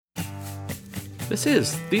This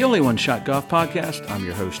is the Only One Shot Golf Podcast. I'm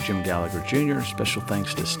your host, Jim Gallagher Jr. Special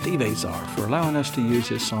thanks to Steve Azar for allowing us to use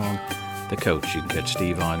his song, The Coach. You can catch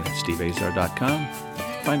Steve on steveazar.com.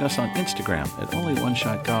 Find us on Instagram at Only One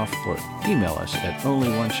Shot Golf or email us at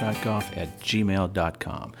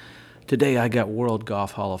onlyoneshotgolf@gmail.com. Today I got World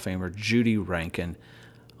Golf Hall of Famer Judy Rankin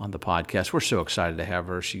on the podcast. We're so excited to have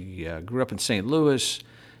her. She grew up in St. Louis,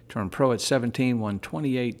 turned pro at 17, won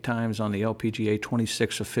 28 times on the LPGA,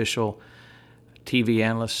 26 official, TV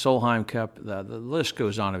analyst, Solheim Cup. The list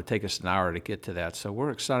goes on. It would take us an hour to get to that. So we're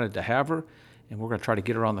excited to have her, and we're going to try to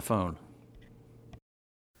get her on the phone.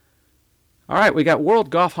 All right, we got World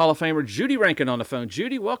Golf Hall of Famer Judy Rankin on the phone.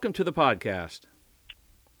 Judy, welcome to the podcast.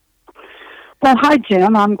 Well, hi,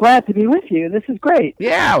 Jim. I'm glad to be with you. This is great.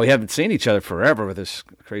 Yeah, we haven't seen each other forever with this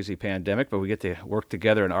crazy pandemic, but we get to work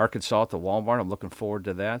together in Arkansas at the Walmart. I'm looking forward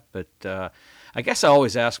to that. But I guess I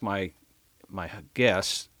always ask my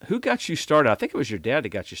guests, who got you started? I think it was your dad that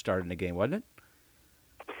got you started in the game, wasn't it?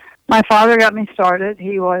 My father got me started.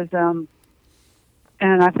 He was, and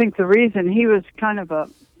I think the reason he was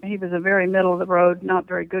he was a very middle of the road, not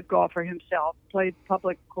very good golfer himself, played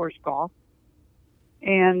public course golf.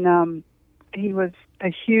 And he was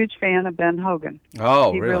a huge fan of Ben Hogan.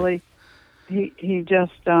 Oh, he really? He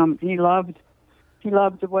just, he loved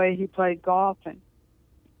the way he played golf. And,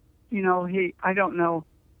 you know, I don't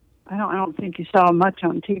think you saw much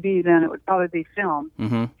on TV then. It would probably be film.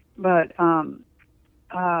 Mm-hmm. But,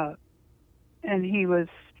 and he was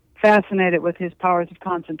fascinated with his powers of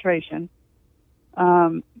concentration.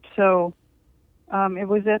 So it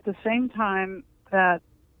was at the same time that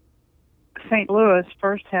St. Louis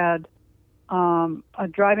first had a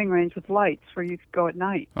driving range with lights where you could go at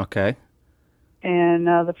night. Okay. And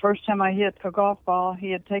the first time I hit a golf ball,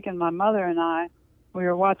 he had taken my mother and I. We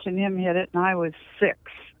were watching him hit it, and I was 6.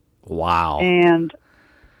 Wow. And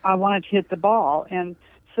I wanted to hit the ball. And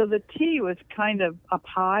so the tee was kind of up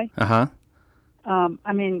high. Uh-huh.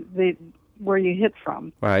 I mean, where you hit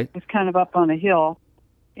from. Right. It was kind of up on a hill.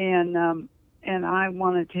 And I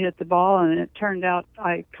wanted to hit the ball, and it turned out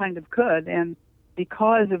I kind of could. And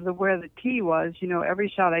because of where the tee was, you know, every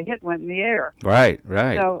shot I hit went in the air. Right.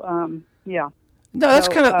 So, yeah. No,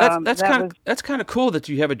 that's So, that's kind of cool that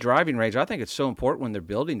you have a driving range. I think it's so important when they're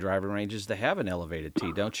building driving ranges to have an elevated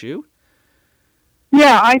tee, don't you?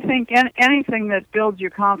 Yeah, I think anything that builds your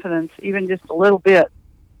confidence, even just a little bit,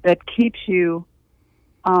 that keeps you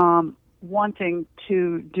wanting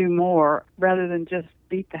to do more rather than just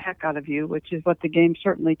beat the heck out of you, which is what the game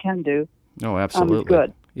certainly can do. Oh, absolutely. Is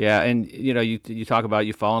good. Yeah, and you know, you talk about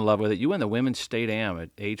you fall in love with it. You win the women's state am at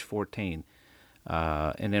age 14,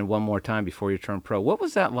 and then one more time before you turn pro. What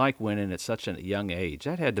was that like winning at such a young age?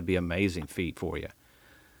 That had to be an amazing feat for you.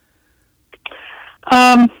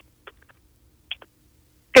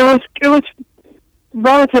 It was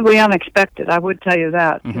relatively unexpected. I would tell you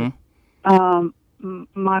that. Mm-hmm.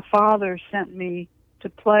 My father sent me to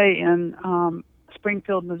play in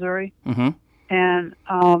Springfield, Missouri. Mm-hmm. And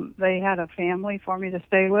they had a family for me to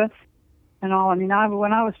stay with and all. I mean,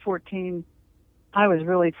 when I was 14, I was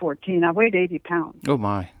really 14. I weighed 80 pounds. Oh,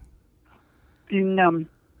 my. And,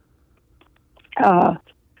 so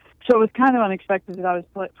it was kind of unexpected that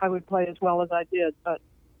I would play as well as I did, but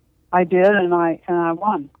I did, and I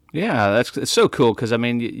won. Yeah, it's so cool because, I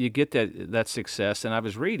mean, you get that success. And I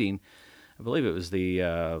was reading, I believe it was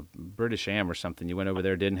the British Am or something. You went over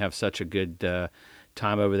there, didn't have such a good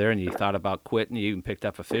time over there, and you thought about quitting. You even picked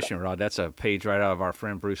up a fishing rod. That's a page right out of our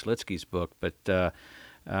friend Bruce Litsky's book. But you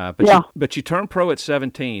turned pro at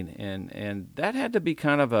 17, and that had to be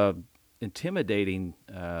kind of a intimidating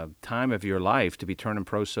time of your life to be turning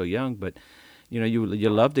pro so young. But you know, you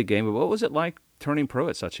loved the game. But what was it like turning pro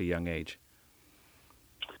at such a young age?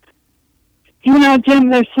 You know, Jim,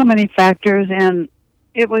 there's so many factors, and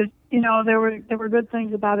it was, you know, there were good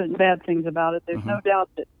things about it and bad things about it. There's Mm-hmm. no doubt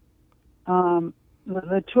that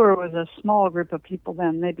the tour was a small group of people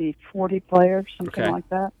then, maybe 40 players, something like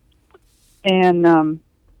that. And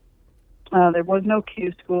there was no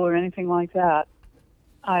Q school or anything like that.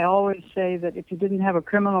 I always say that if you didn't have a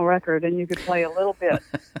criminal record and you could play a little bit,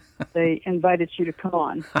 they invited you to come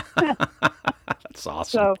on. That's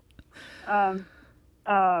awesome. So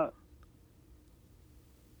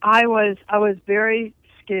I was very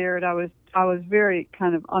scared. I was very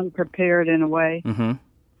kind of unprepared in a way. Mm-hmm.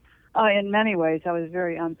 In many ways, I was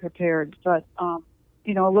very unprepared. But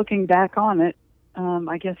you know, looking back on it,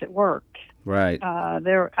 I guess it worked. Right. I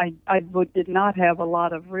did not have a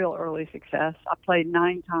lot of real early success. I played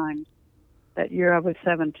 9 times that year. I was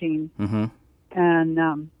 17, mm-hmm. and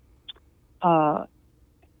I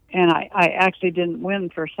actually didn't win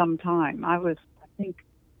for some time. I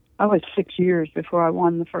I was 6 years before I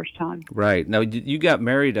won the first time. Right. Now, you got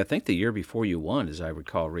married, I think, the year before you won, as I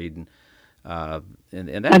recall reading. And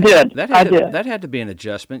that, I did. That had to be an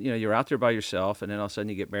adjustment. You know, you're out there by yourself, and then all of a sudden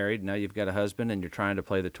you get married, and now you've got a husband, and you're trying to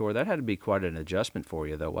play the tour. That had to be quite an adjustment for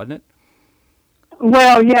you, though, wasn't it?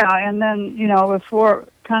 Well, yeah, and then,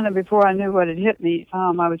 before I knew what had hit me,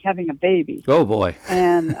 I was having a baby. Oh, boy.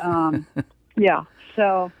 And, yeah,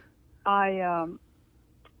 so I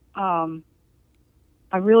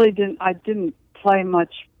really didn't play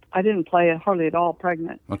much. I didn't play hardly at all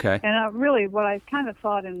pregnant. Okay. And what I kind of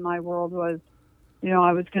thought in my world was,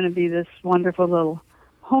 I was going to be this wonderful little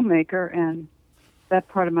homemaker, and that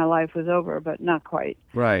part of my life was over, but not quite.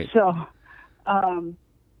 Right. So,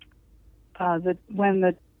 when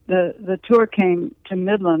the tour came to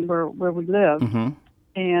Midland, where we live, mm-hmm.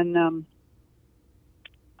 and I'm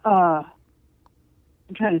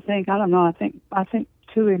trying to think. I don't know. I think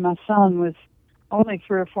Tui, my son, was only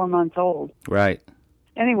 3 or 4 months old. Right.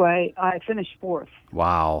 Anyway, I finished 4th.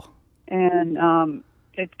 Wow. And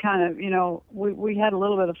it kind of, we had a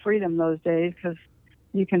little bit of freedom those days because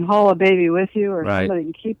you can haul a baby with you, or right. somebody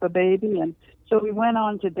can keep a baby. And so we went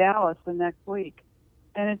on to Dallas the next week.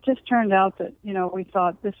 And it just turned out that, we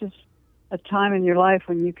thought this is a time in your life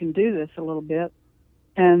when you can do this a little bit.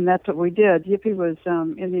 And that's what we did. Yippee was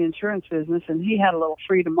in the insurance business, and he had a little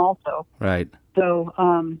freedom also. Right. So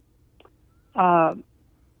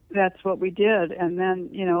that's what we did. And then,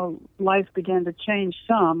 life began to change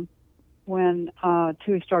some when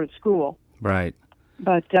Tui started school. Right.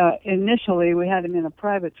 But initially, we had him in a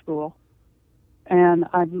private school. And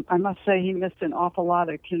I must say he missed an awful lot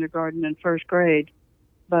of kindergarten and first grade.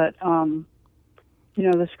 But,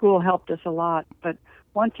 the school helped us a lot. But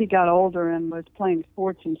once he got older and was playing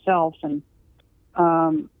sports himself and,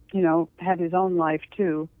 had his own life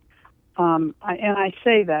too, I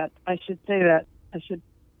should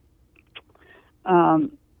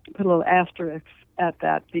put a little asterisk at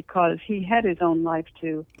that, because he had his own life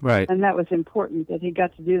too. Right. And that was important, that he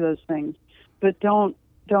got to do those things. But don't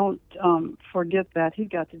forget that he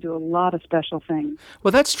got to do a lot of special things.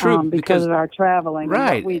 Well, that's true because of our traveling.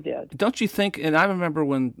 Right. And what we did. Don't you think? And I remember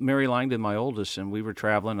when Mary Langdon, my oldest, and we were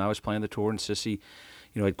traveling. I was playing the tour, and Sissy,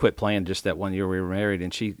 had quit playing just that one year we were married,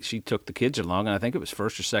 and she took the kids along, and I think it was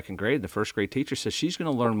first or second grade. And the first grade teacher says she's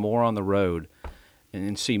going to learn more on the road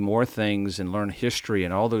and see more things and learn history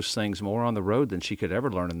and all those things more on the road than she could ever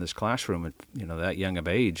learn in this classroom at that young of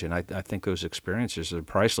age. And I think those experiences are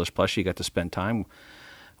priceless. Plus, she got to spend time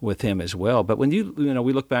with him as well. But when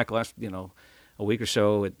we look back last a week or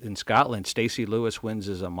so in Scotland, Stacey Lewis wins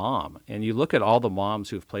as a mom, and you look at all the moms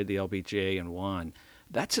who've played the LPGA and won.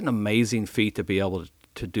 That's an amazing feat to be able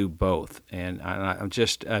to do both. And I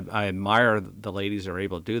admire the ladies that are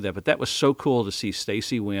able to do that. But that was so cool to see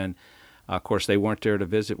Stacey win. Of course, they weren't there to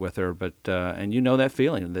visit with her, but and that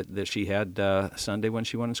feeling that she had Sunday when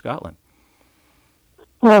she won in Scotland.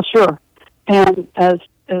 Well, sure. And as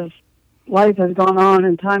life has gone on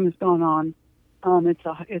and time has gone on,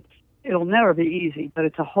 it'll never be easy, but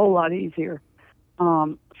it's a whole lot easier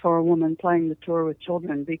for a woman playing the tour with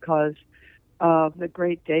children because of the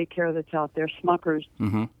great daycare that's out there. Smuckers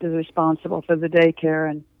mm-hmm. is responsible for the daycare,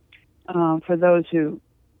 and for those who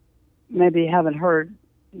maybe haven't heard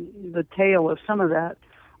the tale of some of that,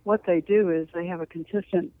 what they do is they have a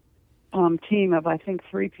consistent team of, I think,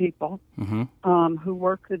 3 people mm-hmm. Who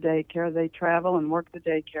work the daycare. They travel and work the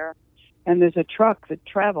daycare. And there's a truck that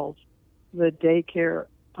travels the daycare,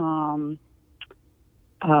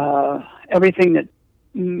 everything that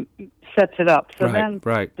sets it up. So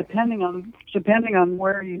right. depending on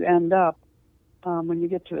where you end up, when you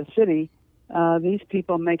get to a city, these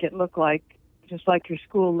people make it look like just like your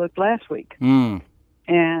school looked last week. Mm.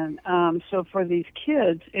 And so for these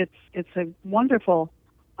kids, it's a wonderful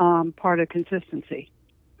part of consistency.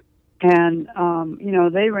 And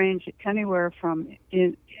they range anywhere from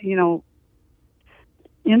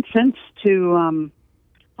infants to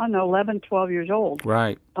 11, 12 years old.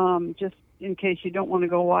 Right. Just in case you don't want to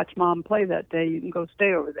go watch mom play that day, you can go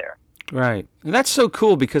stay over there. Right. And that's so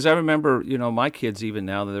cool because I remember, my kids, even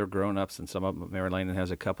now that they're grown-ups, and some of them, Mary Langdon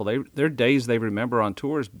has a couple, their days they remember on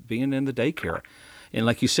tours being in the daycare. And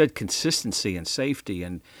like you said, consistency and safety.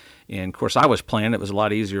 And of course, I was playing. It was a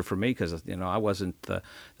lot easier for me because, I wasn't the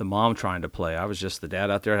mom trying to play. I was just the dad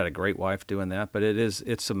out there. I had a great wife doing that. But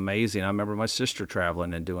it's amazing. I remember my sister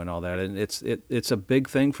traveling and doing all that. And it's a big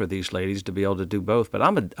thing for these ladies to be able to do both. But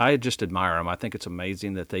I just admire them. I think it's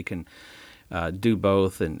amazing that they can do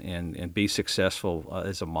both and be successful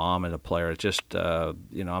as a mom and a player. It's just,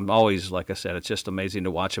 I'm always, like I said, it's just amazing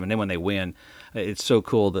to watch them. And then when they win, it's so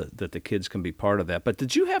cool that the kids can be part of that. But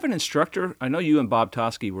did you have an instructor? I know you and Bob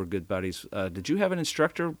Toski were good buddies. Did you have an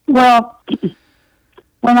instructor? Well,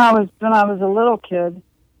 when I was a little kid,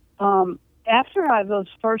 after those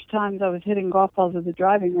first times I was hitting golf balls at the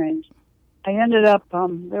driving range, I ended up,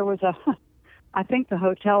 there was I think the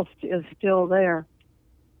hotel is still there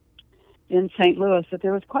in St. Louis, but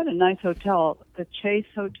there was quite a nice hotel, the Chase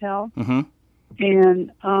Hotel,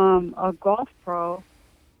 and a golf pro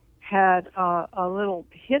had a little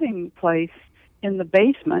hitting place in the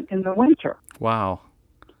basement in the winter. Wow.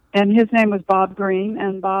 And his name was Bob Green,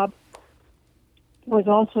 and Bob was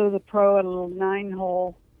also the pro at a little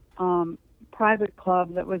 9-hole private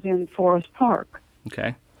club that was in Forest Park.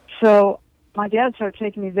 Okay. So my dad started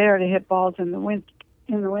taking me there to hit balls in the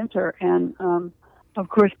winter, and of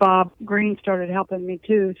course Bob Green started helping me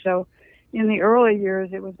too. So in the early years,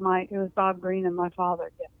 it was Bob Green and my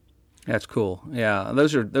father. Yeah. That's cool. Yeah,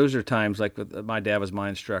 those are times like my dad was my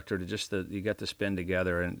instructor. To just that you got to spend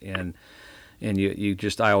together and you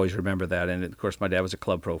just, I always remember that. And of course, my dad was a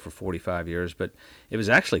club pro for 45 years, but it was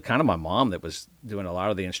actually kind of my mom that was doing a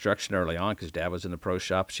lot of the instruction early on because Dad was in the pro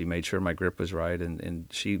shop. She made sure my grip was right, and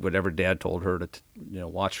she, whatever Dad told her to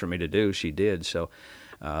watch for me to do, she did. So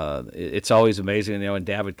it's always amazing, and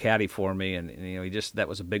Dad would caddy for me, and that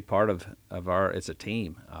was a big part of our as a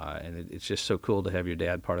team, and it's just so cool to have your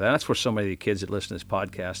dad part of that. That's for so many of the kids that listen to this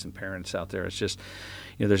podcast and parents out there. It's just,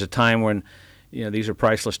 there's a time when these are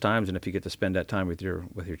priceless times, and if you get to spend that time with your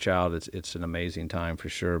child, it's an amazing time for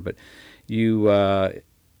sure. But you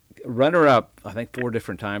runner up, I think 4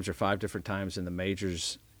 different times or 5 different times in the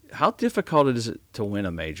majors. How difficult is it to win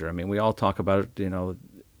a major? I mean, we all talk about it,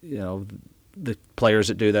 the players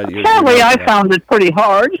that do that. Apparently, I found it pretty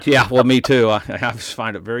hard. Yeah, well, me too. I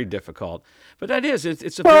find it very difficult. But that is,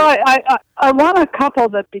 it's a. Well, I won a couple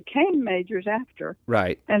that became majors after.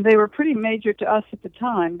 Right. And they were pretty major to us at the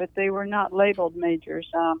time, but they were not labeled majors,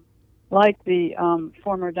 like the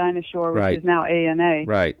former Dinosaur, which is now ANA.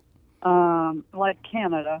 Right. Like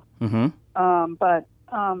Canada. Mm-hmm. But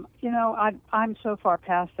I'm so far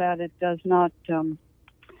past that, it does not.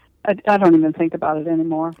 I don't even think about it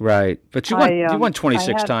anymore. Right. But you won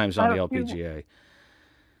 26 times on the LPGA.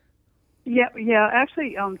 Yeah,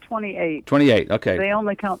 actually 28. 28, okay. They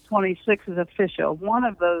only count 26 as official. One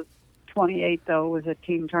of those 28, though, was a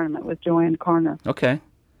team tournament with Joanne Carner. Okay.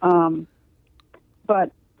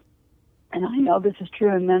 But, and I know this is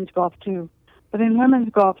true in men's golf, too, but in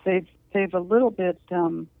women's golf, they've a little bit,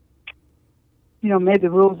 made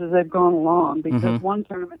the rules as they've gone along, because one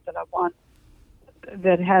tournament that I won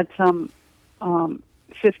that had some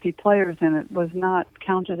 50 players in it was not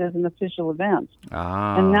counted as an official event.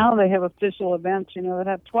 And now they have official events, that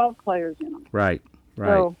have 12 players in them. Right.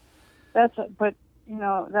 So that's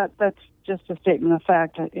just a statement of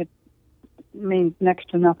fact. It means next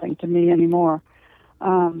to nothing to me anymore.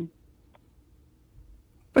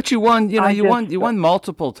 But you won, you won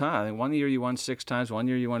multiple times. One year you won 6 times. One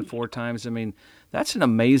year you won 4 times. I mean, that's an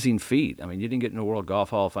amazing feat. I mean, you didn't get in the World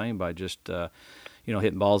Golf Hall of Fame by just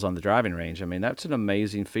hitting balls on the driving range. I mean, that's an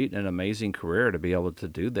amazing feat and an amazing career to be able to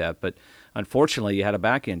do that. But unfortunately, you had a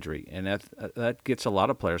back injury, and that gets a lot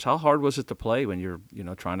of players. How hard was it to play when you're,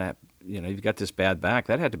 trying to, you've got this bad back?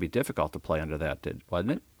 That had to be difficult to play under that,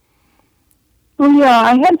 wasn't it? Well, yeah,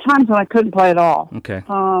 I had times when I couldn't play at all. Okay.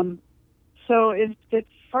 So it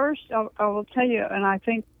first, I will tell you, and I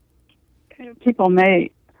think people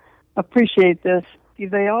may appreciate this.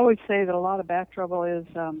 They always say that a lot of back trouble is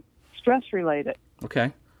stress related.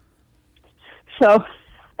 Okay. So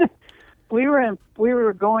we were at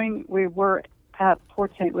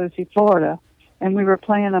Port St. Lucie, Florida, and we were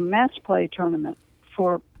playing a match play tournament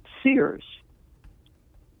for Sears.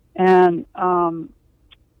 And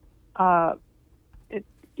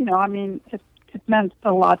it meant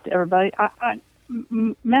a lot to everybody.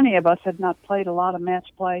 Many of us had not played a lot of match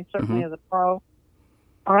play, certainly as a pro.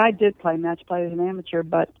 Or I did play match play as an amateur,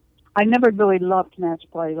 but I never really loved match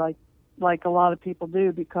play like a lot of people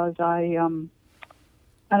do, because I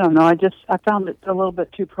don't know, I found it a little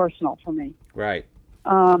bit too personal for me. Right.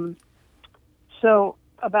 So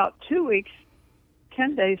about 2 weeks,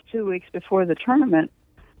 10 days, 2 weeks before the tournament,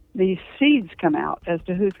 these seeds come out as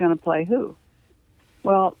to who's going to play who.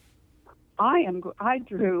 Well, I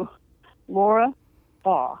drew Laura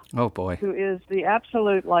Baugh. Oh boy. Who is the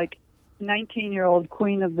absolute 19-year-old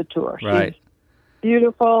queen of the tour. Right. She's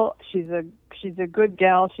beautiful. She's a good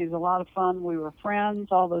gal. She's a lot of fun. We were friends,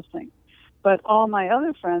 all those things. But all my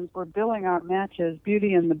other friends were billing our match as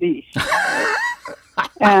Beauty and the Beast.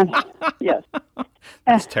 And yes.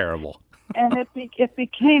 That's terrible. And it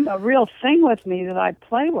became a real thing with me that I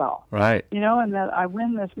play well, Right. and that I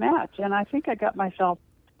win this match. And I think I got myself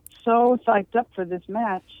so psyched up for this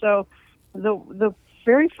match. So the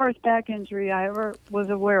very first back injury I ever was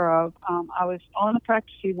aware of, I was on the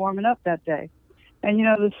practice tee warming up that day. And,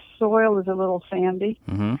 the soil was a little sandy.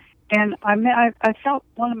 Mm-hmm. And I felt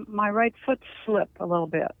my right foot slip a little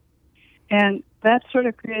bit. And that sort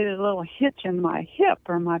of created a little hitch in my hip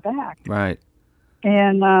or my back. Right.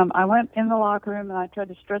 And I went in the locker room and I tried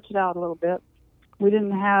to stretch it out a little bit. We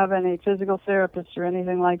didn't have any physical therapists or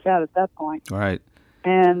anything like that at that point. Right.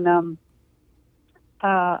 And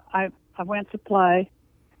I went to play,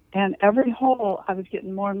 and every hole I was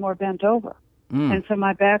getting more and more bent over. And so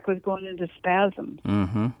my back was going into spasms.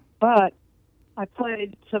 Mm-hmm. But I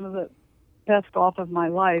played some of the best golf of my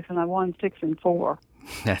life, and I won 6 and 4.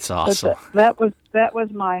 That's awesome. But that was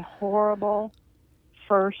my horrible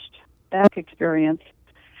first back experience.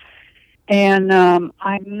 And to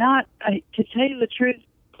tell you the truth,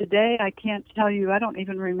 today I can't tell you. I don't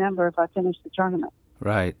even remember if I finished the tournament.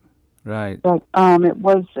 Right. Right. But it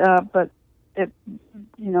was, it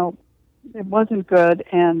wasn't good.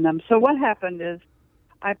 And so what happened is,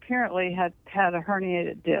 I apparently had a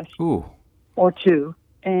herniated disc. Ooh. Or 2,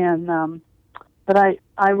 and but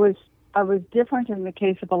I was different in the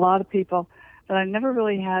case of a lot of people, that I never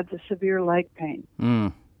really had the severe leg pain,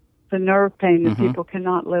 the nerve pain that people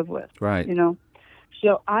cannot live with. Right.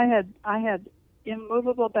 So I had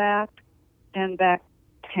immovable back and back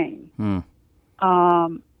pain,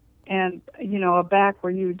 and a back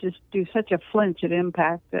where you just do such a flinch at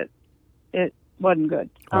impact that it wasn't good.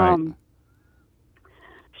 Right.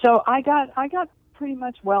 So I got pretty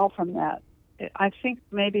much well from that. I think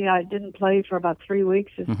maybe I didn't play for about 3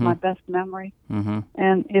 weeks is my best memory. Mm-hmm.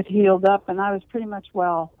 And it healed up, and I was pretty much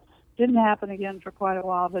well. Didn't happen again for quite a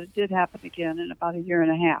while, but it did happen again in about a year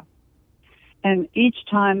and a half. And each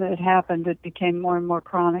time that it happened, it became more and more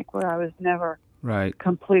chronic, where I was never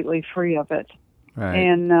completely free of it. Right.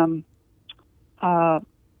 And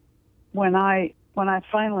when I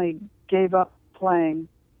finally gave up playing,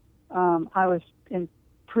 I was in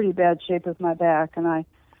pretty bad shape with my back, and I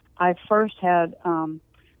first had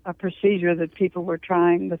a procedure that people were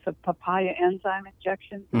trying with the papaya enzyme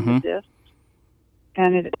injections in the disc,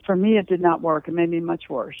 and for me it did not work. It made me much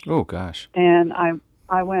worse. Oh gosh! And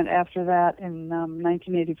I went after that in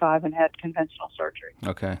 1985 and had conventional surgery.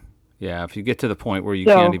 Okay, yeah. If you get to the point where you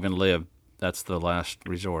can't even live, that's the last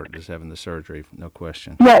resort, is having the surgery. No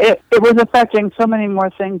question. Yeah, it was affecting so many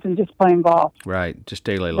more things than just playing golf. Right, just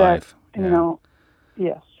daily life.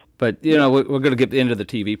 Yes. But, we're going to get into the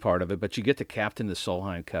TV part of it, but you get to captain the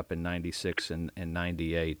Solheim Cup in 96 and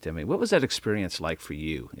 98. I mean, what was that experience like for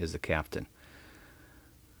you as the captain?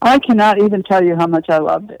 I cannot even tell you how much I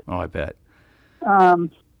loved it. Oh, I bet.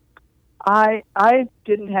 I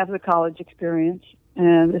didn't have the college experience,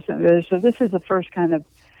 and so this is the first kind of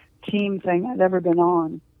team thing I'd ever been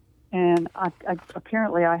on. And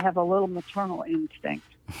apparently I have a little maternal instinct.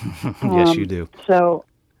 Yes, you do. So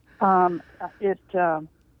it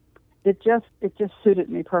just suited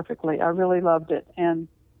me perfectly. I really loved it, and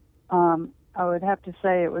I would have to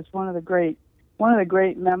say it was one of the great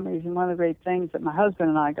memories and one of the great things that my husband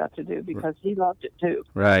and I got to do, because he loved it too.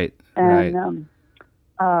 Right. And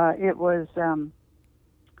it was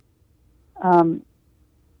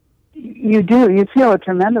you feel a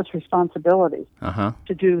tremendous responsibility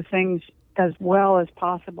to do things as well as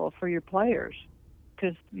possible for your players,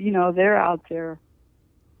 because they're out there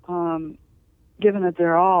giving it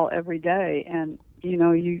their all every day, and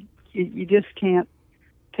you just can't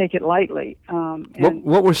take it lightly.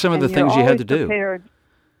 What were some of the things you had to do? Prepared.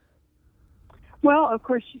 Well, of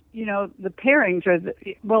course, the pairings are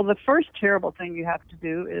the first terrible thing you have to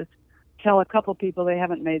do is tell a couple people they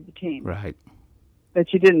haven't made the team. Right.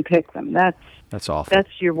 That you didn't pick them. That's awful. That's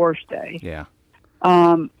your worst day. Yeah.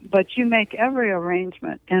 But you make every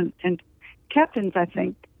arrangement, and captains, I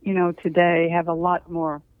think, today have a lot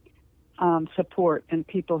more support and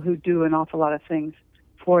people who do an awful lot of things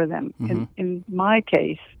for them. Mm-hmm. In my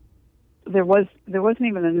case, there wasn't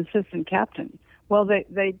even an assistant captain. Well,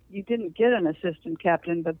 you didn't get an assistant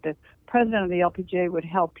captain, but the president of the LPGA would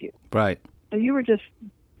help you. Right. So you were just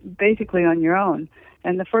basically on your own.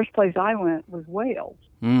 And the first place I went was Wales.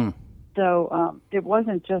 So it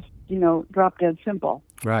wasn't just, drop dead simple.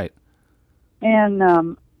 Right.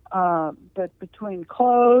 And but between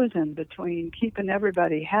clothes and between keeping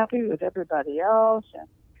everybody happy with everybody else, and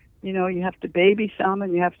you have to baby some,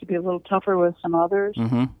 and you have to be a little tougher with some others.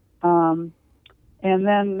 Mm-hmm. And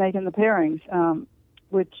then making the pairings,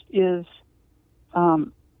 which is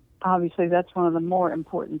obviously that's one of the more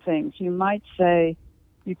important things. You might say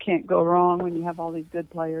you can't go wrong when you have all these good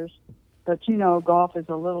players. But golf is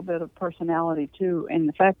a little bit of personality too, and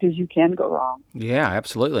the fact is you can go wrong. Yeah,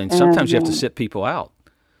 absolutely. And sometimes you have to sit people out.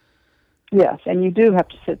 Yes, and you do have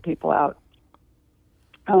to sit people out.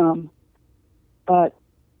 But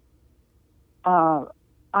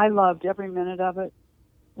I loved every minute of it.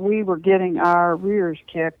 We were getting our rears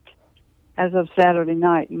kicked as of Saturday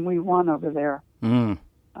night, and we won over there. Mm.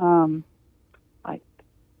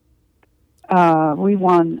 We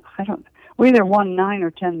won. We either won 9 or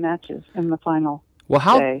 10 matches in the final. Well,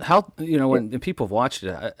 how day. when people have watched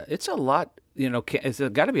it, it's a lot. It's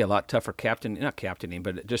got to be a lot tougher not captaining,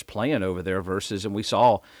 but just playing over there versus. And we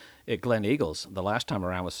saw at Glen Eagles the last time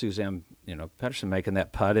around with Suzanne, Pedersen making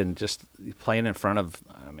that putt and just playing in front of,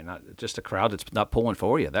 not just a crowd that's not pulling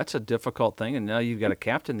for you. That's a difficult thing, and now you've got to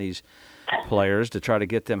captain these players to try to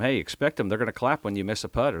get them. Hey, expect them. They're going to clap when you miss a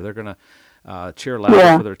putt, or they're going to cheer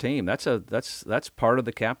louder for their team. That's part of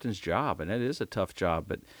the captain's job, and it is a tough job.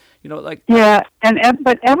 But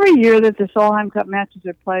but every year that the Solheim Cup matches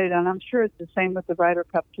are played, and I'm sure it's the same with the Ryder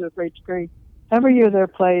Cup to a great degree. Every year they're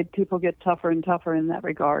played, people get tougher and tougher in that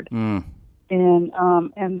regard. Mm. And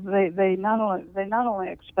they not only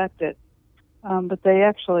expect it, but they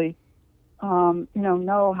actually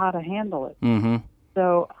know how to handle it. Mm-hmm.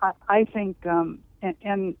 So I think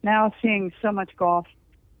and now seeing so much golf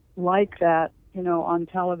like that, on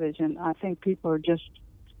television, I think people are just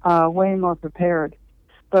way more prepared.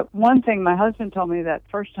 But one thing my husband told me that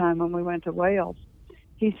first time when we went to Wales,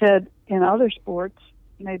 he said in other sports,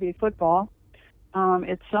 maybe football,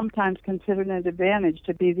 it's sometimes considered an advantage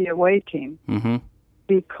to be the away team mm-hmm.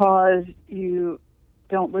 because you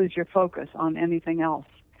don't lose your focus on anything else.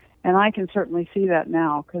 And I can certainly see that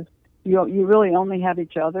now because you really only have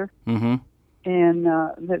each other. Mm-hmm. And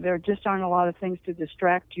there just aren't a lot of things to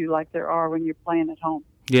distract you like there are when you're playing at home.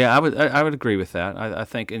 Yeah, I would agree with that. I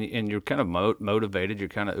think, and you're kind of motivated. You're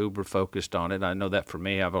kind of uber focused on it. I know that for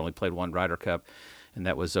me, I've only played one Ryder Cup, and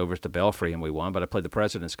that was over at the Belfry, and we won. But I played the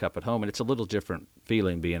President's Cup at home, and it's a little different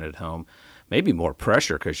feeling being at home. Maybe more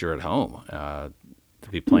pressure because you're at home to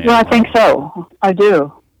be playing. Well, I think so. I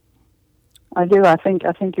do. I think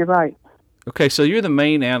you're right. Okay, so you're the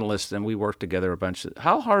main analyst, and we work together a bunch.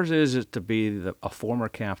 How hard is it to be a former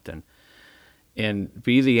captain and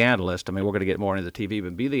be the analyst? I mean, we're going to get more into the TV,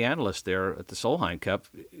 but be the analyst there at the Solheim Cup.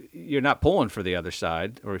 You're not pulling for the other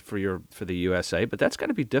side or for the USA, but that's got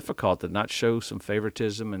to be difficult to not show some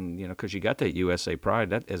favoritism, and because you got that USA pride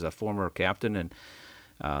that as a former captain, and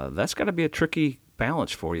that's got to be a tricky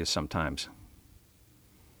balance for you sometimes.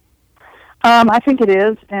 I think it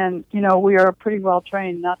is, and we are pretty well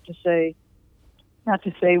trained not to say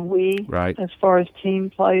we, right, as far as team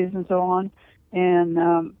plays and so on, and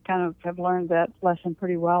kind of have learned that lesson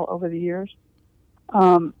pretty well over the years.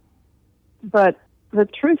 But the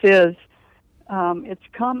truth is, it's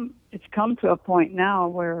come to a point now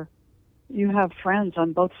where you have friends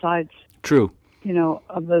on both sides. True.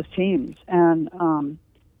 Of those teams, and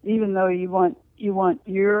even though you want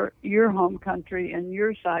your home country and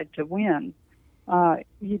your side to win,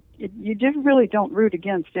 you just really don't root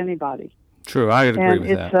against anybody. True, I agree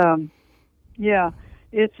with that.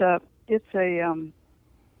 It's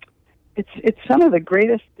some of the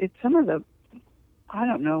greatest. It's some of the, I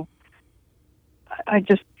don't know.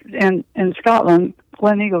 In Scotland,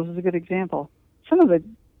 Glen Eagles is a good example. Some of the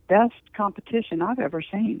best competition I've ever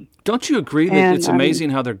seen. Don't you agree that it's amazing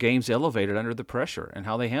how their game's elevated under the pressure and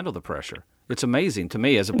how they handle the pressure? It's amazing to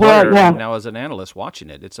me as a player and now as an analyst watching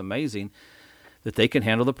it. It's amazing that they can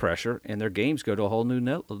handle the pressure and their games go to a whole new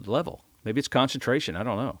level. Maybe it's concentration. I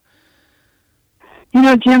don't know.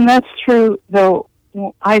 Jim, that's true, though.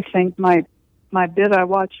 I think my bit I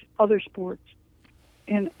watch other sports.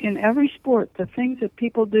 In every sport, the things that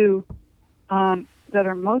people do that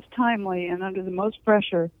are most timely and under the most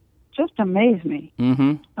pressure just amaze me.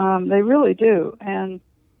 Mm-hmm. They really do. And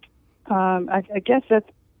I guess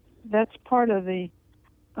that's part of the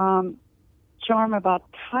charm about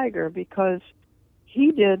Tiger, because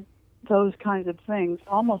he did those kinds of things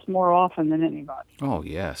almost more often than anybody. Oh,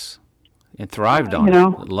 yes. And thrived on it.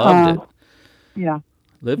 Loved it. Yeah.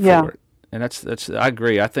 Lived for it. And that's I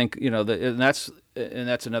agree. I think, and that's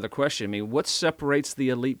another question. I mean, what separates the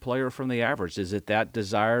elite player from the average? Is it that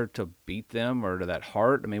desire to beat them or to that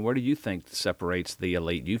heart? I mean, what do you think separates the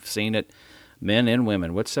elite? You've seen it, men and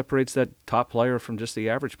women. What separates that top player from just the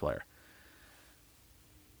average player?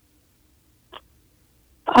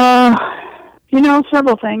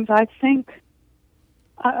 Several things. I think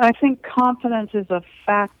confidence is a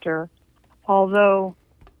factor, although,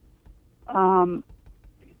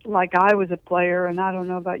 like I was a player, and I don't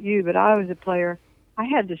know about you, but I was a player, I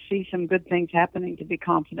had to see some good things happening to be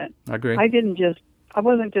confident. I agree. I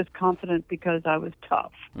wasn't just confident because I was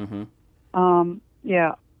tough.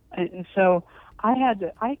 Yeah. And so I had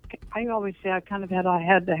to, I always say I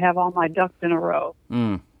had to have all my ducks in a row.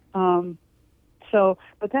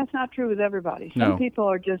 But that's not true with everybody. Some people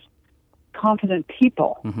are just confident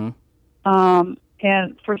people.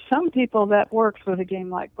 And for some people that works with a game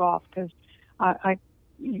like golf, because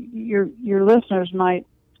your listeners might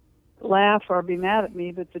laugh or be mad at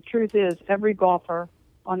me, but the truth is every golfer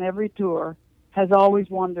on every tour has always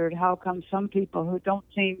wondered how come some people who don't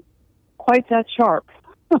seem quite that sharp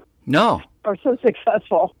are so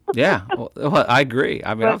successful. Yeah, well, I agree.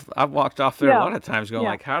 I mean, I've walked off there a lot of times going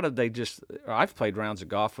like, how did they just? Or I've played rounds of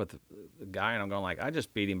golf with a guy, and I'm going like, I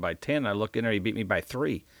just beat him by 10. I look in there, he beat me by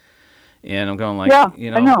 3, and I'm going like, I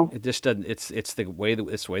know. It just doesn't. It's the way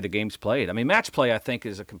the game's played. I mean, match play I think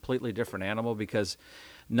is a completely different animal because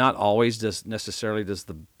not always does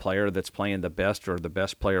the player that's playing the best or the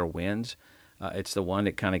best player wins. It's the one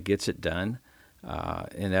that kind of gets it done.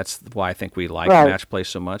 And that's why I think we like match play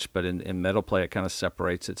so much. But in medal play, it kind of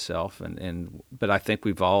separates itself. But I think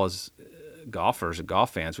we've all, as golfers and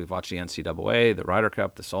golf fans, we've watched the NCAA, the Ryder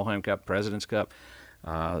Cup, the Solheim Cup, President's Cup,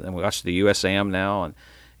 and we watch the USAM now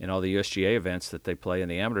and all the USGA events that they play in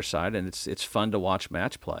the amateur side. And it's fun to watch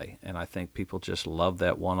match play. And I think people just love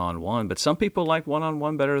that one-on-one. But some people like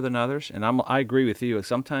one-on-one better than others. And I agree with you.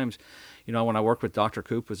 Sometimes, when I work with Dr.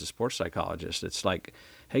 Coop as a sports psychologist, it's like,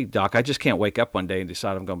 hey, Doc, I just can't wake up one day and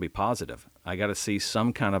decide I'm going to be positive. I got to see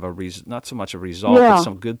some kind of not so much a result, but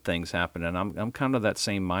some good things happen. And I'm kind of that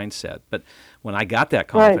same mindset. But when I got that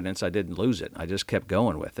confidence, I didn't lose it. I just kept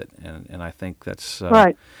going with it. And I think that's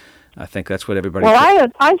right. I think that's what everybody. Well,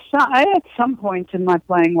 I at some points in my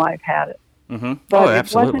playing life had it. But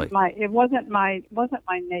absolutely. It wasn't my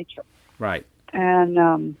nature. Right.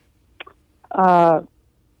 And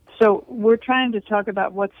so we're trying to talk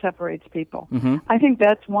about what separates people. I think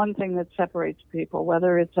that's one thing that separates people,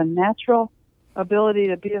 whether it's a natural ability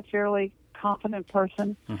to be a fairly confident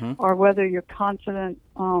person or whether you're confident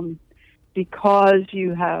because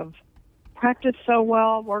you have practiced so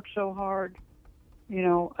well, worked so hard.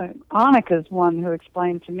 Annika's one who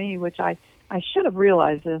explained to me, which I should have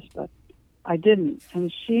realized this, but I didn't.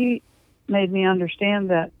 And she made me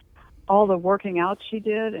understand that all the working out she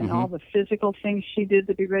did and all the physical things she did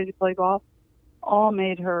to be ready to play golf all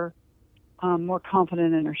made her more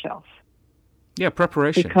confident in herself. Yeah,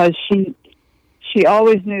 preparation. Because she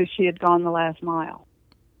always knew she had gone the last mile.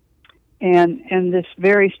 And this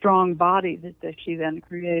very strong body that she then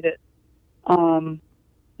created,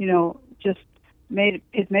 just made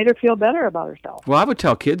her feel better about herself. Well, I would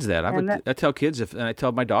tell kids that. I tell kids and I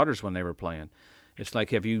tell my daughters when they were playing, it's like,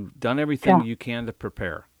 have you done everything you can to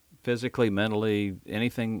prepare? Physically, mentally,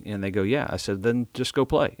 anything, and they go, yeah. I said, then just go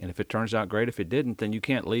play. And if it turns out great, if it didn't, then you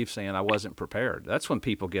can't leave saying I wasn't prepared. That's when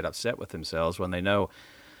people get upset with themselves, when they know,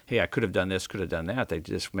 hey, I could have done this, could have done that. They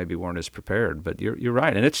just maybe weren't as prepared. But you're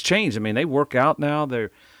right, and it's changed. I mean, they work out now.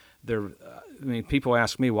 People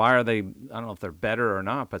ask me why are they? I don't know if they're better or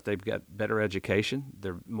not, but they've got better education.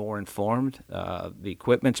 They're more informed. The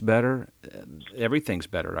equipment's better. Everything's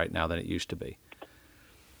better right now than it used to be.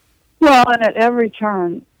 Well, and at every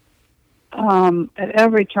turn,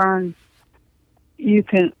 you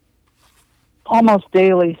can almost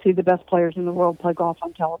daily see the best players in the world play golf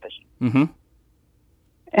on television.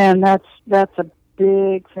 And that's a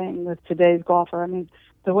big thing with today's golfer. I mean,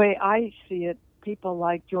 the way I see it, people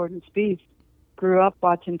like Jordan Spieth grew up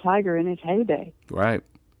watching Tiger in his heyday. Right.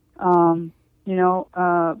 And it's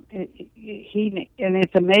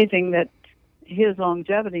amazing that his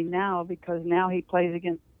longevity now, because now he plays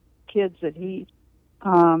against kids that he,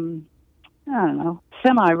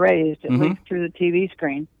 semi-raised, at least through the TV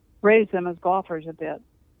screen, raised them as golfers a bit.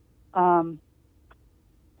 The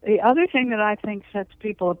other thing that I think sets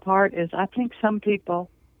people apart is I think some people,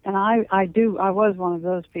 and I was one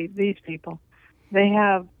of these people, they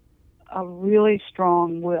have a really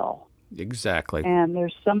strong will. Exactly. And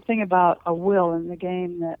there's something about a will in the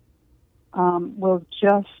game that will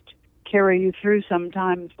just carry you through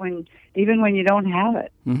sometimes even when you don't have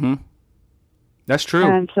it. That's true.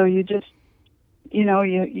 And so you just,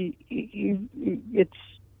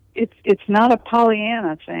 it's not a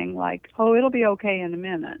Pollyanna thing like, oh, it'll be okay in a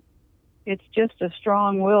minute. It's just a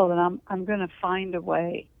strong will that I'm going to find a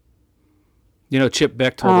way. Chip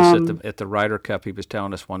Beck told us at the Ryder Cup, he was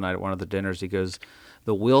telling us one night at one of the dinners, he goes,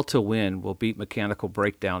 the will to win will beat mechanical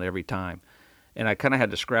breakdown every time. And I kind of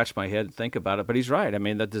had to scratch my head and think about it, but he's right. I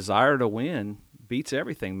mean, the desire to win beats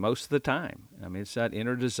everything most of the time. I mean, it's that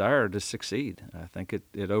inner desire to succeed. I think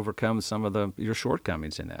it overcomes some of your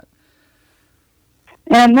shortcomings in that.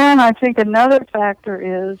 And then I think another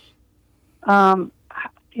factor is, how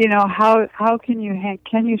can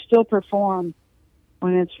you still perform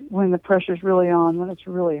when the pressure's really on, when it's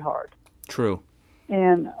really hard? True.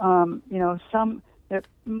 And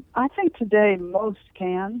I think today most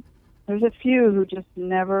can. There's a few who just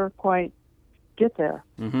never quite get there.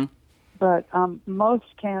 Mm-hmm. But most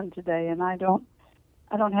can today, and I don't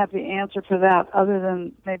have the answer for that, other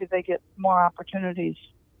than maybe they get more opportunities.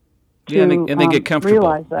 Yeah, and they get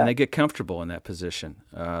comfortable, and they get comfortable in that position.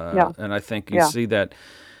 Yeah. And I think you see that.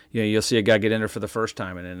 You'll see a guy get in there for the first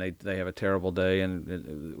time, and then they have a terrible day,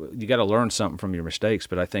 and you got to learn something from your mistakes.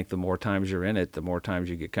 But I think the more times you're in it, the more times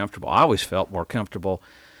you get comfortable. I always felt more comfortable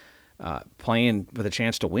playing with a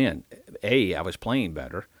chance to win. I was playing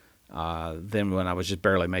better than when I was just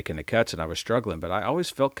barely making the cuts and I was struggling. But I always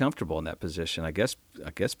felt comfortable in that position. I guess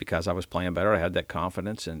because I was playing better, I had that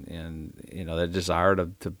confidence and that desire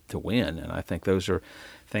to win. And I think those are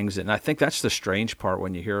things. And I think that's the strange part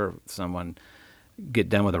when you hear someone get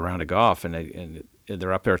done with a round of golf and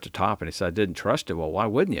they're up there at the top and they say, I didn't trust it. Well, why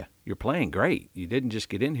wouldn't you? You're playing great. You didn't just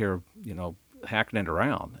get in here, hacking it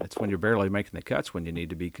around. It's when you're barely making the cuts when you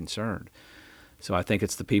need to be concerned. So I think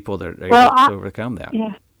it's the people that are able to overcome that.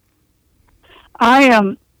 Yeah.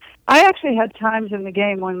 I actually had times in the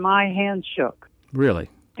game when my hands shook.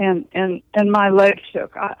 Really? And my legs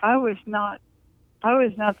shook. I was not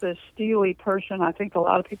the steely person I think a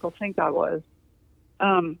lot of people think I was.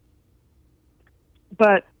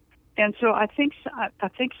 So I think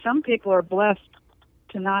some people are blessed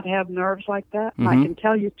to not have nerves like that. Mm-hmm. I can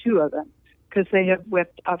tell you two of them because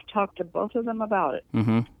I've talked to both of them about it.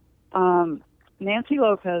 Mm-hmm. Nancy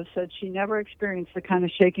Lopez said she never experienced the kind of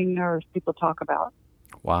shaking nerves people talk about.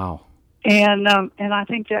 Wow. And I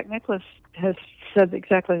think Jack Nicklaus has said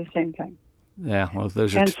exactly the same thing. Yeah, well,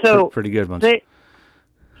 those are pretty good ones.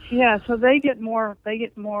 So they get more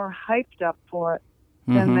hyped up for it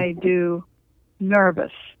than Mm-hmm. they do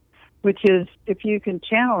nervous, which is, if you can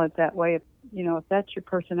channel it that way, if that's your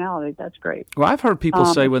personality, that's great. Well, I've heard people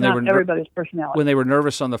say when everybody's personality. When they were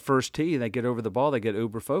nervous on the first tee and they get over the ball, they get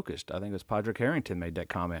uber focused. I think it was Padraig Harrington made that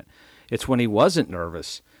comment. It's when he wasn't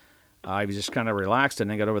nervous, he was just kind of relaxed and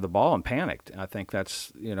then got over the ball and panicked. And I think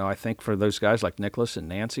that's, I think for those guys like Nicklaus and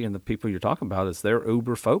Nancy and the people you're talking about, is they're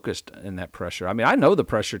uber focused in that pressure. I mean, I know the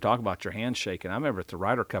pressure talking about your hands shaking. I remember at the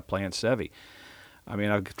Ryder Cup playing Seve. I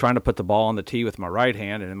mean, I'm trying to put the ball on the tee with my right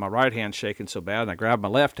hand, and then my right hand's shaking so bad, and I grab my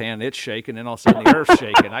left hand, it's shaking, and all of a sudden the earth's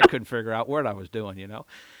shaking. I couldn't figure out what I was doing,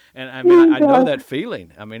 And I mean, I know that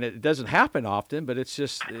feeling. I mean, it doesn't happen often, but it's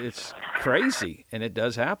crazy, and it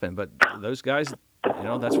does happen. But those guys,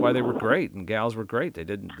 that's why they were great, and gals were great. They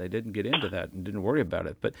didn't get into that and didn't worry about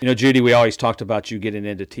it. But Judy, we always talked about you getting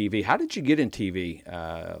into TV. How did you get in TV?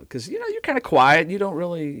 Because you're kind of quiet. You don't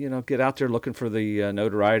really get out there looking for the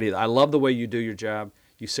notoriety. I love the way you do your job.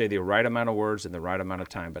 You say the right amount of words in the right amount of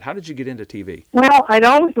time. But how did you get into TV? Well, I'd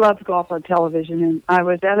always loved golf on television, and I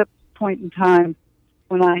was at a point in time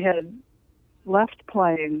when I had left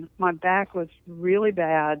playing. My back was really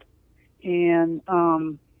bad, and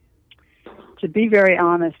to be very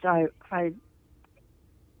honest, I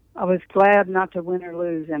was glad not to win or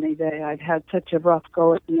lose any day. I'd had such a rough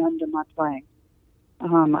go at the end of my playing.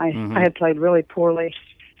 I had played really poorly,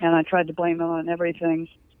 and I tried to blame it on everything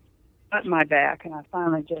but my back, and I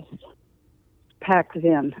finally just packed it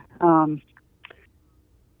in.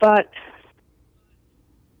 But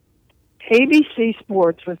ABC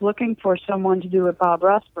Sports was looking for someone to do what Bob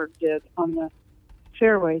Rosberg did on the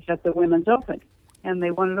fairways at the Women's Open, and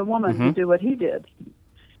they wanted a woman to do what he did.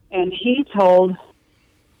 And he told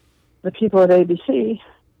the people at ABC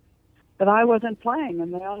that I wasn't playing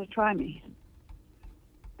and they ought to try me.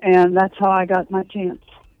 And that's how I got my chance.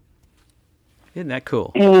 Isn't that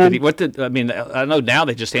cool? And I know now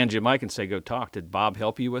they just hand you a mic and say, go talk. Did Bob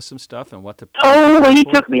help you with some stuff and what to... He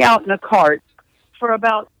took me out in a cart for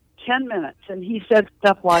about 10 minutes, and he said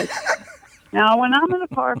stuff like, now, when I'm in a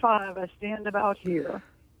par 5, I stand about here,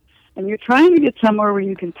 and you're trying to get somewhere where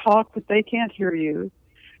you can talk, but they can't hear you.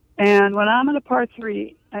 And when I'm in a par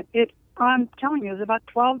 3, I'm telling you, it was about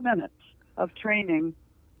 12 minutes of training,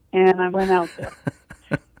 and I went out there.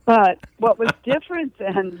 But what was different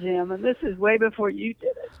then, Jim, and this is way before you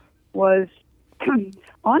did it, was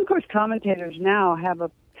on-course commentators now have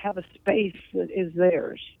a space that is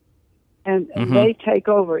theirs, and they take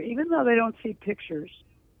over, even though they don't see pictures.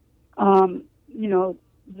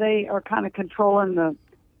 They are kind of controlling the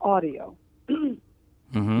audio.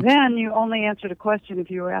 Then you only answered a question if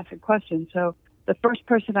you were asked a question. So the first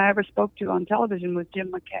person I ever spoke to on television was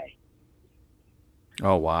Jim McKay.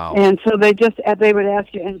 Oh, wow. And so they would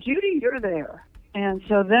ask you, and Judy, you're there. And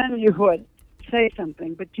so then you would say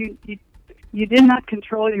something, but you did not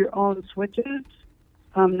control your own switches.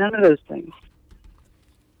 None of those things.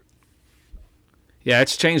 Yeah,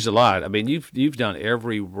 it's changed a lot. I mean, you've done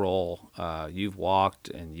every role. You've walked,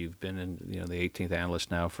 and you've been in the 18th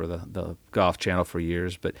analyst now for the Golf Channel for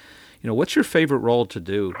years. But what's your favorite role to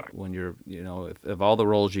do when you're of all the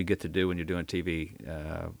roles you get to do when you're doing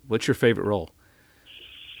TV? What's your favorite role?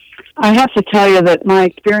 I have to tell you that my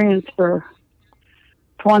experience for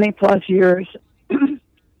 20 plus years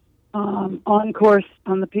on course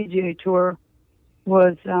on the PGA Tour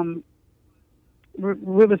was it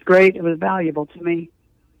was great. It was valuable to me.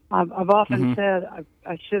 I've often said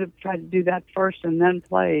I should have tried to do that first and then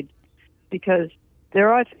played, because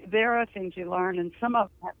there are things you learn, and some of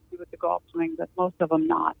them have to do with the golf swing, but most of them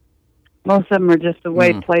not. Most of them are just the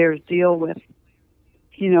way players deal with,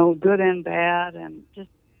 good and bad, and just.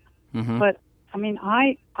 But I mean,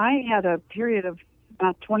 I had a period of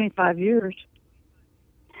about 25 years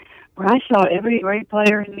where I saw every great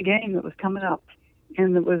player in the game that was coming up,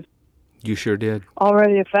 and it was. You sure did.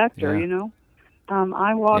 Already a factor,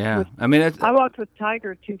 I walked yeah. with. I walked with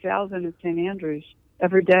Tiger 2000 at St. Andrews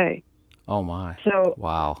every day. Oh my! So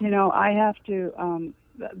wow. I have to.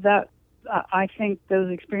 I think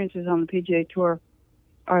those experiences on the PGA Tour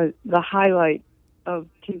are the highlight of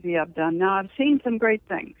TV I've done. Now I've seen some great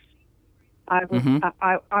things. I was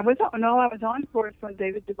I was on course when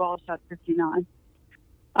David Duval shot 59.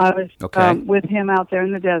 I was with him out there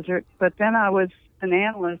in the desert, but then I was the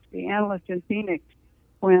analyst in Phoenix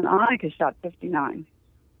when Annika shot 59.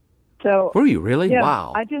 So were you really? Yeah,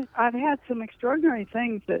 wow. I've had some extraordinary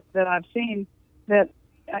things that I've seen that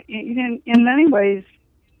in many ways,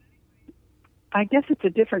 I guess it's a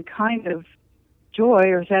different kind of joy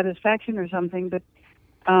or satisfaction or something, but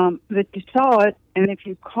that you saw it, and if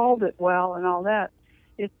you called it well and all that,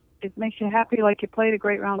 it makes you happy, like you played a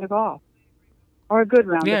great round of golf. Or a good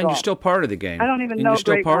round of golf. Yeah, and you're still part of the game. I don't even know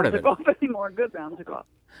great rounds of golf anymore. Good rounds of golf.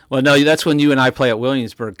 Well, no, that's when you and I play at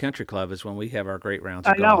Williamsburg Country Club is when we have our great rounds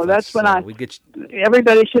of golf. I know. That's when we get.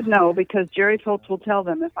 Everybody should know, because Jerry Foltz will tell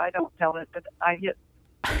them if I don't tell it, that I hit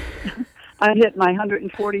my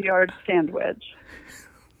 140-yard sand wedge.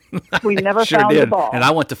 We never found the ball, and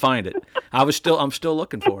I went to find it. I'm still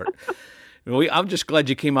looking for it. I'm just glad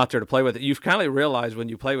you came out there to play with it. You've kind of realized when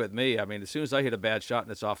you play with me, I mean, as soon as I hit a bad shot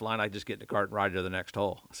and it's offline, I just get in the cart and ride to the next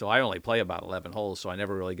hole. So I only play about 11 holes, so I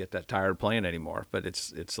never really get that tired playing anymore. But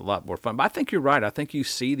it's a lot more fun. But I think you're right. I think you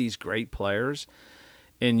see these great players,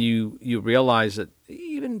 and you realize that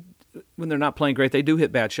even when they're not playing great, they do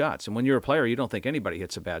hit bad shots. And when you're a player, you don't think anybody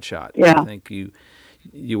hits a bad shot. Yeah. I think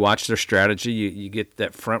you watch their strategy. You get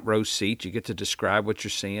that front row seat. You get to describe what you're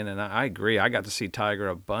seeing. And I agree. I got to see Tiger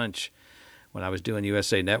a bunch when I was doing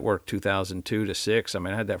USA Network 2002 to 6. I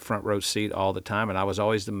mean, I had that front row seat all the time, and I was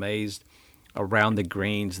always amazed around the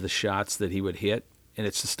greens, the shots that he would hit. And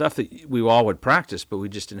it's the stuff that we all would practice, but we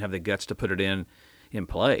just didn't have the guts to put it in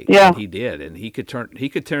play. Yeah. And he did. And he could turn,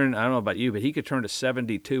 I don't know about you, but he could turn a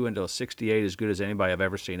 72 into a 68 as good as anybody I've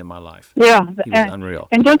ever seen in my life. Yeah. He was unreal.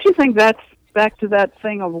 And don't you think that's back to that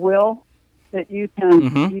thing of will, that you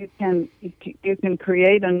can you can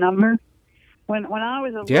create a number? When I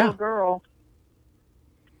was a little girl,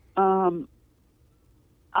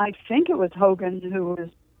 I think it was Hogan who was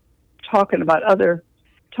talking about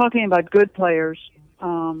good players,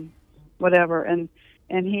 whatever, and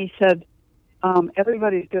he said,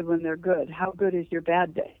 everybody's good when they're good. How good is your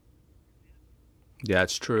bad day? Yeah,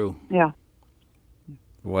 it's true. Yeah.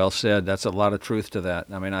 Well said. That's a lot of truth to that.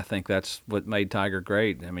 I mean, I think that's what made Tiger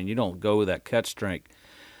great. I mean, you don't go with that cut streak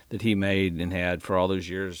that he made and had for all those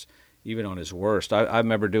years, even on his worst. I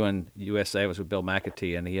remember doing USA. I was with Bill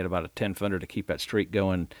McAtee, and he had about a 10-footer to keep that streak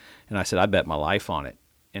going. And I said, I bet my life on it.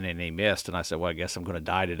 And then he missed, and I said, well, I guess I'm going to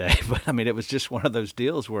die today. But, I mean, it was just one of those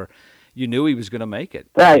deals where you knew he was going to make it.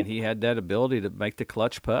 Right. And he had that ability to make the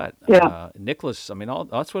clutch putt. Yeah. Nicklaus, I mean,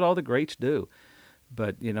 that's what all the greats do.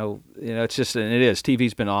 But, it's just, and it is.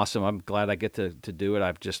 TV's been awesome. I'm glad I get to do it.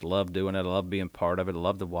 I've just loved doing it. I love being part of it. I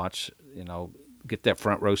love to watch, get that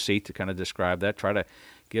front row seat to kind of describe that, try to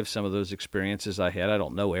give some of those experiences I had. I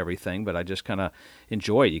don't know everything, but I just kind of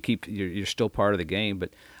enjoy it. You're still part of the game.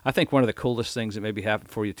 But I think one of the coolest things that maybe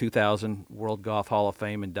happened for you, 2000 World Golf Hall of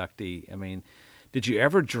Fame inductee. I mean, did you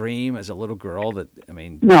ever dream as a little girl that,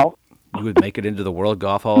 no, you would make it into the World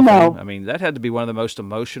Golf Hall of Fame? I mean, that had to be one of the most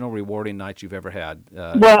emotional, rewarding nights you've ever had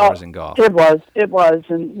as far as in golf. It was.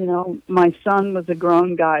 And, my son was a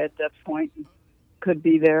grown guy at that point, could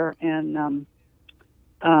be there. And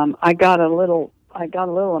I got a little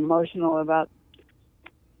emotional about,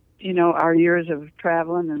 our years of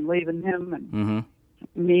traveling and leaving him and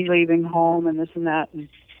me leaving home and this and that.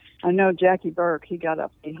 I know Jackie Burke, he got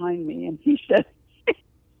up behind me and he said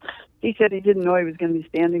he didn't know he was going to be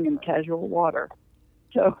standing in casual water.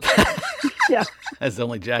 So, yeah. As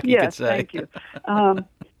only Jackie Yes, could say. thank you.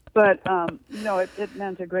 But it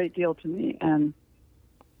meant a great deal to me, and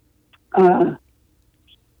I'm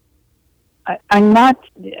not.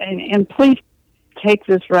 And please take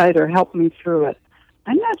this right or help me through it.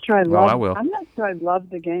 I'm not sure I love. I will. I'm not sure I love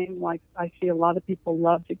the game like I see a lot of people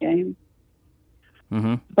love the game.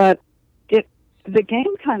 Mm-hmm. But the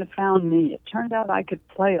game kind of found me. It turned out I could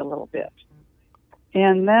play a little bit,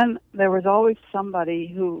 and then there was always somebody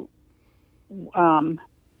who,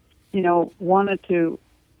 wanted to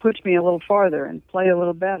push me a little farther and play a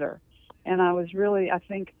little better. And I was really, I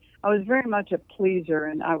think, I was very much a pleaser,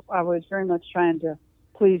 and I was very much trying to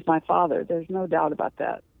please my father. There's no doubt about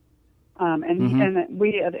that. And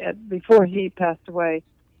we, before he passed away,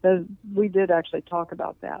 we did actually talk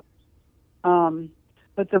about that.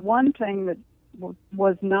 But the one thing that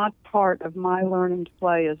was not part of my learning to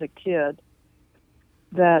play as a kid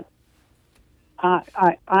that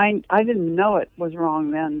I didn't know it was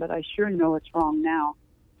wrong then, but I sure know it's wrong now.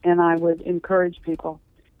 And I would encourage people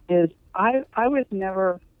is I was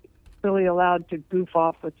never really allowed to goof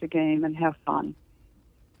off with the game and have fun.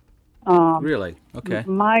 Really? Okay.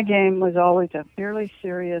 My game was always a fairly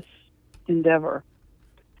serious endeavor.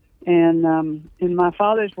 And in my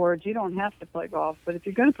father's words, you don't have to play golf, but if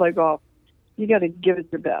you're going to play golf, you got to give it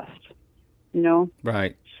your best,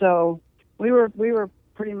 Right. So we were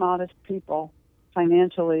pretty modest people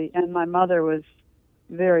financially, and my mother was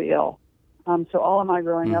very ill. So all of my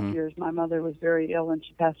growing up years, my mother was very ill, and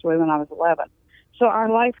she passed away when I was 11. So our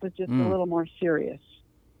life was just a little more serious.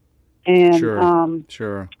 And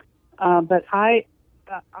Sure. but I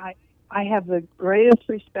have the greatest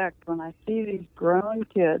respect when I see these grown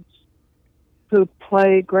kids who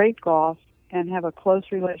play great golf and have a close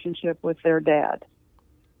relationship with their dad,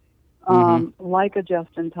 like a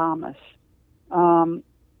Justin Thomas. And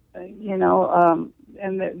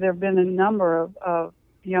there have been a number of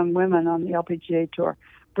young women on the LPGA Tour.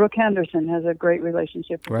 Brooke Henderson has a great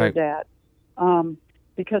relationship with her dad,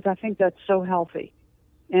 because I think that's so healthy.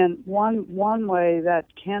 And one way that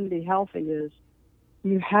can be healthy is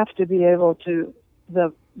you have to be able to,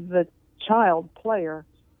 the child player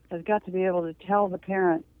has got to be able to tell the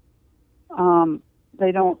parent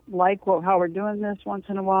they don't like how we're doing this once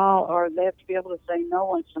in a while, or they have to be able to say no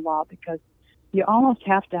once in a while, because you almost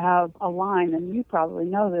have to have a line, and you probably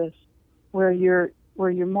know this, where you're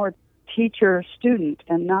more teacher-student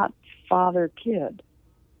and not father-kid.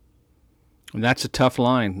 And that's a tough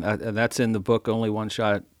line. That's in the book, Only One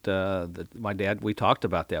Shot. My dad, we talked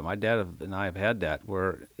about that. My dad and I have had that,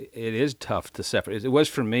 where it is tough to separate. It was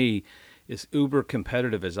for me, as uber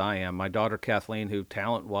competitive as I am. My daughter, Kathleen, who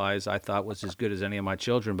talent-wise I thought was as good as any of my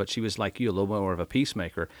children, but she was like you, a little more of a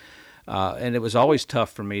peacemaker. And it was always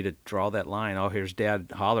tough for me to draw that line. Oh, here's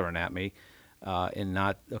Dad hollering at me. And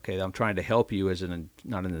not, okay, I'm trying to help you as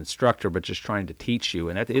not an instructor, but just trying to teach you.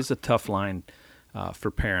 And that is a tough line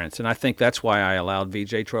for parents. And I think that's why I allowed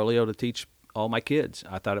VJ Trolio to teach all my kids.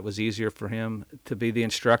 I thought it was easier for him to be the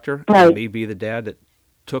instructor and me be the dad that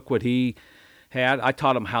took what he had. I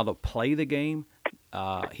taught him how to play the game.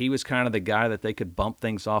 He was kind of the guy that they could bump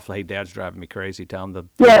things off. Hey, Dad's driving me crazy. Tell him to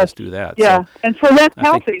just do that. Yeah, so, and so that's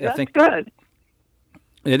healthy. That's good.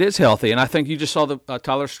 It is healthy, and I think you just saw the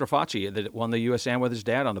Tyler Strafacci that won the U.S. Am with his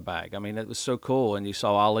dad on the bag. I mean, it was so cool, and you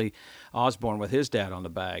saw Ollie Osborne with his dad on the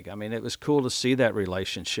bag. I mean, it was cool to see that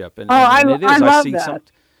relationship. And, I love that.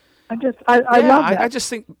 I love that. I just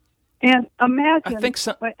think, and imagine, I think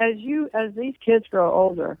as these kids grow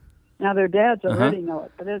older, now their dads already know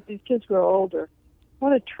it, but as these kids grow older,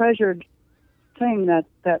 what a treasured thing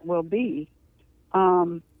that will be,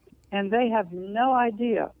 and they have no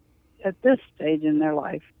idea at this stage in their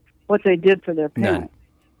life what they did for their parents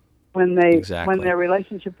when their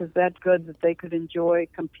relationship was that good that they could enjoy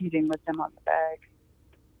competing with them on the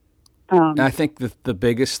bag. I think the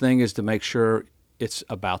biggest thing is to make sure it's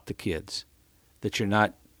about the kids, that you're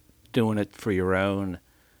not doing it for your own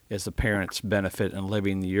as the parents' benefit and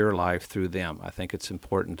living your life through them. I think it's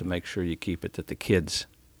important to make sure you keep it that the kids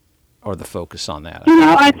are the focus on that.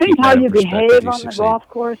 I think how you behave on the golf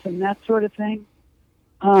course and that sort of thing,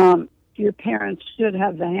 your parents should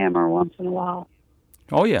have the hammer once in a while.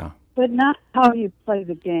 Oh, yeah. But not how you play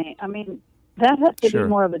the game. I mean, that has to be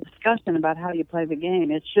more of a discussion about how you play the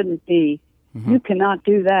game. It shouldn't be, you cannot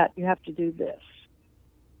do that, you have to do this.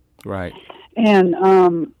 Right.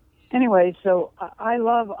 And anyway, so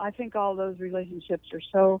I think all those relationships are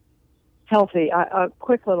so healthy. A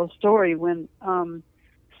quick little story, when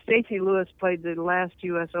Stacey Lewis played the last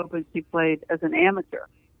U.S. Open she played as an amateur,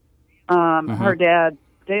 her dad,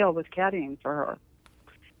 Dale, was caddying for her.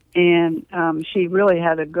 And she really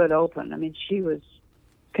had a good open. I mean, she was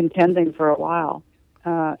contending for a while.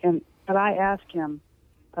 But I asked him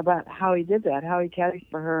about how he did that, how he caddied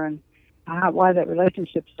for her, and why that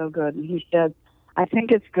relationship's so good. And he said, I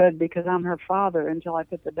think it's good because I'm her father until I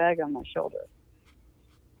put the bag on my shoulder.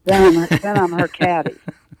 Then I'm her caddy.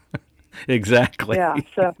 Exactly. Yeah.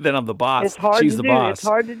 So then I'm the boss. It's hard She's to the do. boss. It's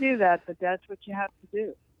hard to do that, but that's what you have to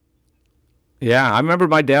do. Yeah, I remember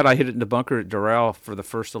my dad. I hit it in the bunker at Doral for the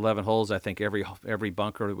first 11 holes. I think every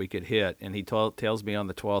bunker that we could hit, and he tells me on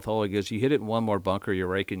the 12th hole, he goes, "You hit it in one more bunker, you're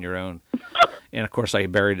raking your own." And of course, I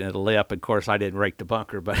buried it in a lip. Of course, I didn't rake the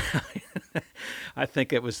bunker, but I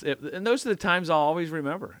think it was. And those are the times I'll always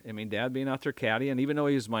remember. I mean, Dad being out there caddying, and even though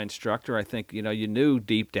he was my instructor, I think you knew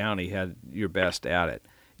deep down he had your best at it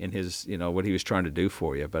in his what he was trying to do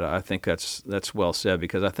for you. But I think that's well said,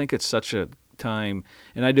 because I think it's such a time,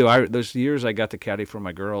 and those years I got to caddy for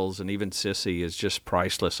my girls, and even Sissy is just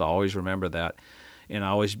priceless. I always remember that, and I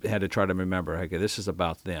always had to try to remember, okay, this is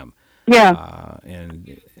about them. Yeah.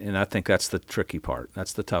 And I think that's the tricky part.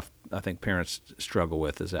 That's the tough, I think parents struggle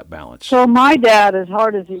with, is that balance. So my dad, as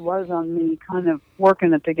hard as he was on me, kind of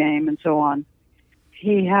working at the game and so on,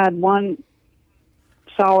 he had one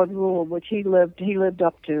solid rule which he lived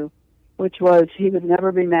up to, which was he would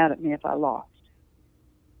never be mad at me if I lost.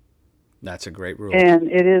 That's a great rule.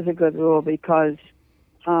 And it is a good rule because,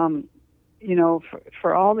 for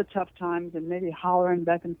all the tough times and maybe hollering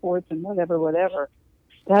back and forth and whatever,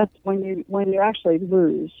 that's when you actually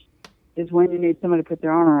lose is when you need somebody to put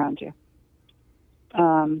their arm around you.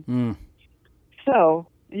 So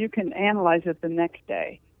you can analyze it the next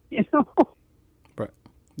day, Right.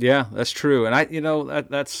 Yeah, that's true. And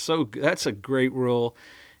that's a great rule.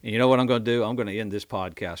 And you know what I'm going to do? I'm going to end this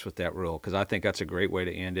podcast with that rule, because I think that's a great way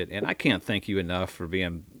to end it. And I can't thank you enough for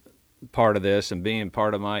being part of this and being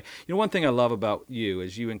part of my. One thing I love about you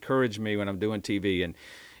is you encourage me when I'm doing TV,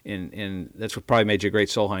 and that's what probably made you a great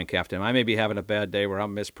Solheim captain. I may be having a bad day where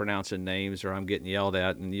I'm mispronouncing names or I'm getting yelled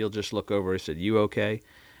at, and you'll just look over and say, "You okay?"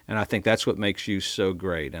 And I think that's what makes you so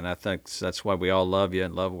great. And I think that's why we all love you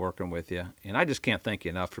and love working with you. And I just can't thank you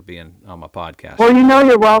enough for being on my podcast. Well,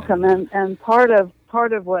 you're welcome. And part of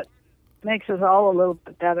what makes us all a little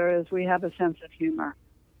bit better is we have a sense of humor.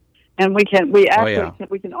 And we can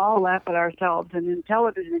all laugh at ourselves. And in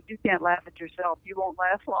television, if you can't laugh at yourself, you won't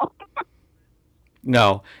last long.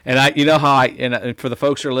 No. And and for the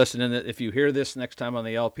folks who are listening, if you hear this next time on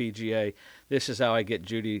the LPGA, this is how I get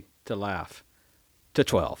Judy to laugh. To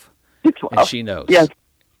 12. And she knows. Yes.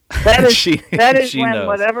 That is she when knows.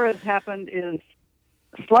 Whatever has happened is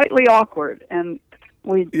slightly awkward, and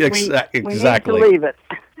we need to leave it.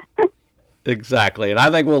 Exactly. And I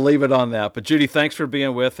think we'll leave it on that. But Judy, thanks for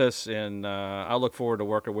being with us, and I look forward to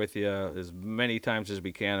working with you as many times as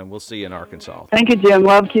we can, and we'll see you in Arkansas. Thank you, Jim.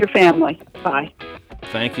 Love to your family. Bye.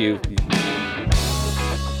 Thank you.